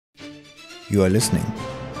You are listening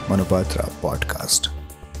Manupatra Podcast.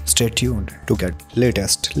 Stay tuned to get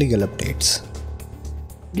latest legal updates.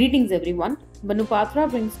 Greetings everyone.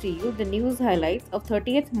 Manupatra brings to you the news highlights of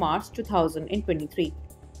 30th March 2023.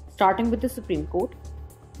 Starting with the Supreme Court.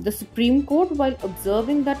 The Supreme Court, while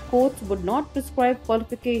observing that courts would not prescribe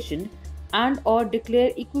qualification and or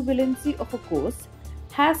declare equivalency of a course,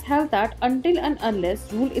 has held that until and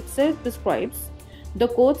unless rule itself prescribes, the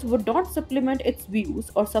courts would not supplement its views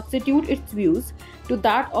or substitute its views to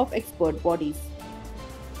that of expert bodies.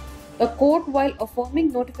 The court, while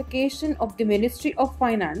affirming notification of the Ministry of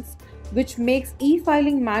Finance, which makes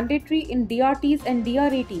e-filing mandatory in DRTs and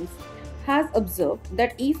DRATs, has observed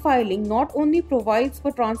that e-filing not only provides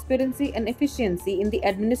for transparency and efficiency in the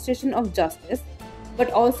administration of justice, but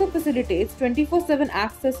also facilitates 24/7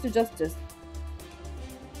 access to justice.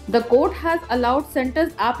 The court has allowed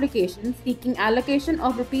centers applications seeking allocation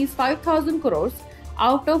of Rs 5,000 crores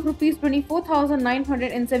out of Rs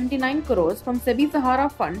 24,979 crores from SEBI Sahara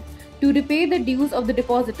Fund to repay the dues of the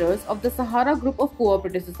depositors of the Sahara Group of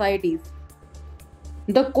Cooperative Societies.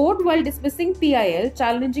 The court, while dismissing PIL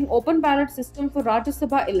challenging open ballot system for Rajya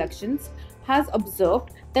Sabha elections, has observed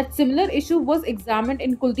that similar issue was examined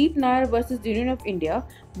in Kuldeep Nair versus Union of India,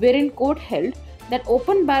 wherein court held that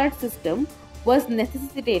open ballot system was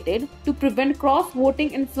necessitated to prevent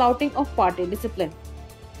cross-voting and flouting of party discipline.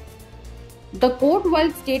 The court,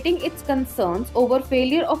 while stating its concerns over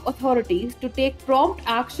failure of authorities to take prompt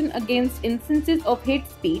action against instances of hate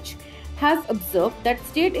speech, has observed that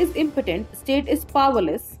state is impotent, state is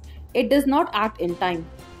powerless, it does not act in time.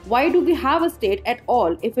 Why do we have a state at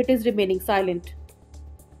all if it is remaining silent?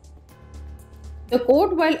 The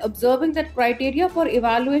court, while observing that criteria for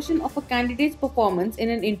evaluation of a candidate's performance in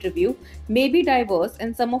an interview may be diverse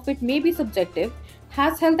and some of it may be subjective,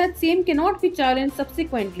 has held that same cannot be challenged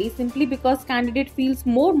subsequently simply because candidate feels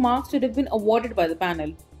more marks should have been awarded by the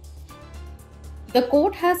panel. The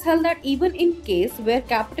court has held that even in case where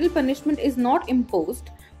capital punishment is not imposed,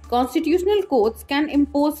 constitutional courts can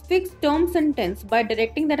impose fixed term sentence by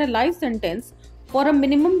directing that a life sentence for a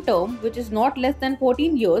minimum term which is not less than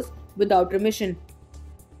 14 years without remission.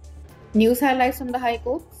 News highlights from the High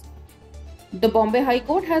Courts. The Bombay High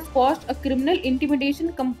Court has quashed a criminal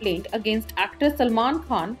intimidation complaint against actor Salman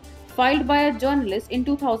Khan filed by a journalist in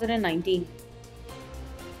 2019.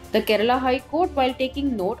 The Kerala High Court, while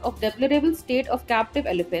taking note of deplorable state of captive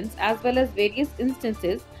elephants as well as various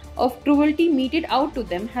instances of cruelty meted out to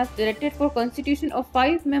them, has directed for constitution of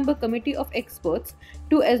 5-member committee of experts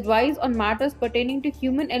to advise on matters pertaining to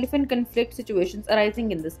human-elephant conflict situations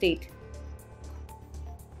arising in the state.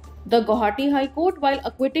 The Guwahati High Court, while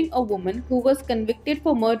acquitting a woman who was convicted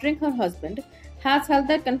for murdering her husband, has held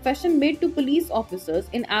that confession made to police officers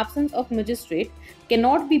in absence of magistrate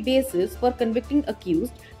cannot be basis for convicting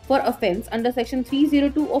accused for offence under section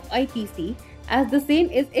 302 of IPC, as the same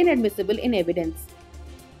is inadmissible in evidence.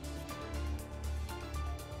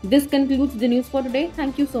 This concludes the news for today.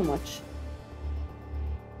 Thank you so much.